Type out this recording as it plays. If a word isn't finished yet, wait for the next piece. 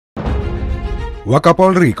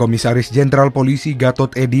Wakapolri Komisaris Jenderal Polisi Gatot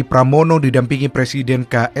Eddy Pramono didampingi Presiden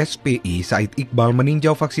KSPI Said Iqbal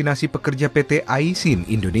meninjau vaksinasi pekerja PT AISIN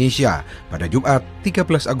Indonesia pada Jumat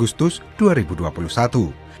 13 Agustus 2021.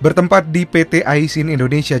 Bertempat di PT AISIN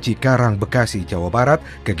Indonesia Cikarang, Bekasi, Jawa Barat,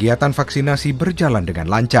 kegiatan vaksinasi berjalan dengan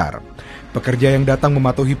lancar. Pekerja yang datang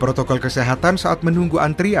mematuhi protokol kesehatan saat menunggu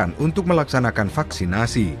antrian untuk melaksanakan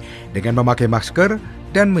vaksinasi dengan memakai masker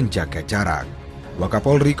dan menjaga jarak.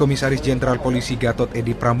 Wakapolri Komisaris Jenderal Polisi Gatot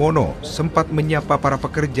Eddy Pramono sempat menyapa para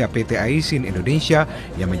pekerja PT AISIN Indonesia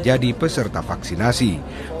yang menjadi peserta vaksinasi.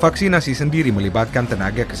 Vaksinasi sendiri melibatkan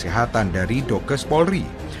tenaga kesehatan dari Dokes Polri.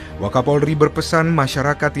 Wakapolri berpesan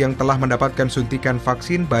masyarakat yang telah mendapatkan suntikan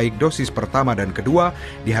vaksin baik dosis pertama dan kedua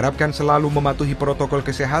diharapkan selalu mematuhi protokol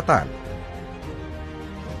kesehatan.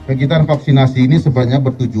 Kegiatan vaksinasi ini sebenarnya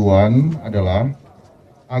bertujuan adalah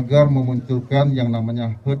agar memunculkan yang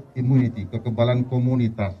namanya herd immunity, kekebalan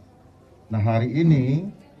komunitas. Nah, hari ini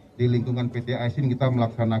di lingkungan PT AISIN kita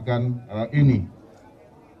melaksanakan ini.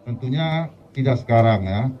 Tentunya tidak sekarang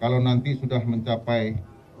ya, kalau nanti sudah mencapai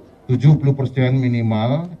 70%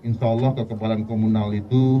 minimal, insya Allah kekebalan komunal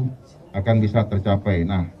itu akan bisa tercapai.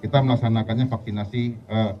 Nah, kita melaksanakannya vaksinasi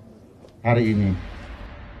hari ini.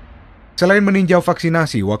 Selain meninjau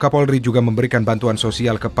vaksinasi, Wakapolri juga memberikan bantuan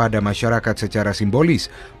sosial kepada masyarakat secara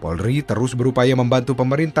simbolis. Polri terus berupaya membantu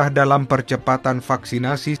pemerintah dalam percepatan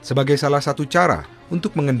vaksinasi sebagai salah satu cara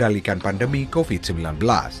untuk mengendalikan pandemi COVID-19.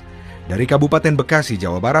 Dari Kabupaten Bekasi,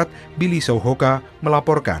 Jawa Barat, Billy Sohoka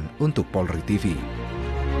melaporkan untuk Polri TV.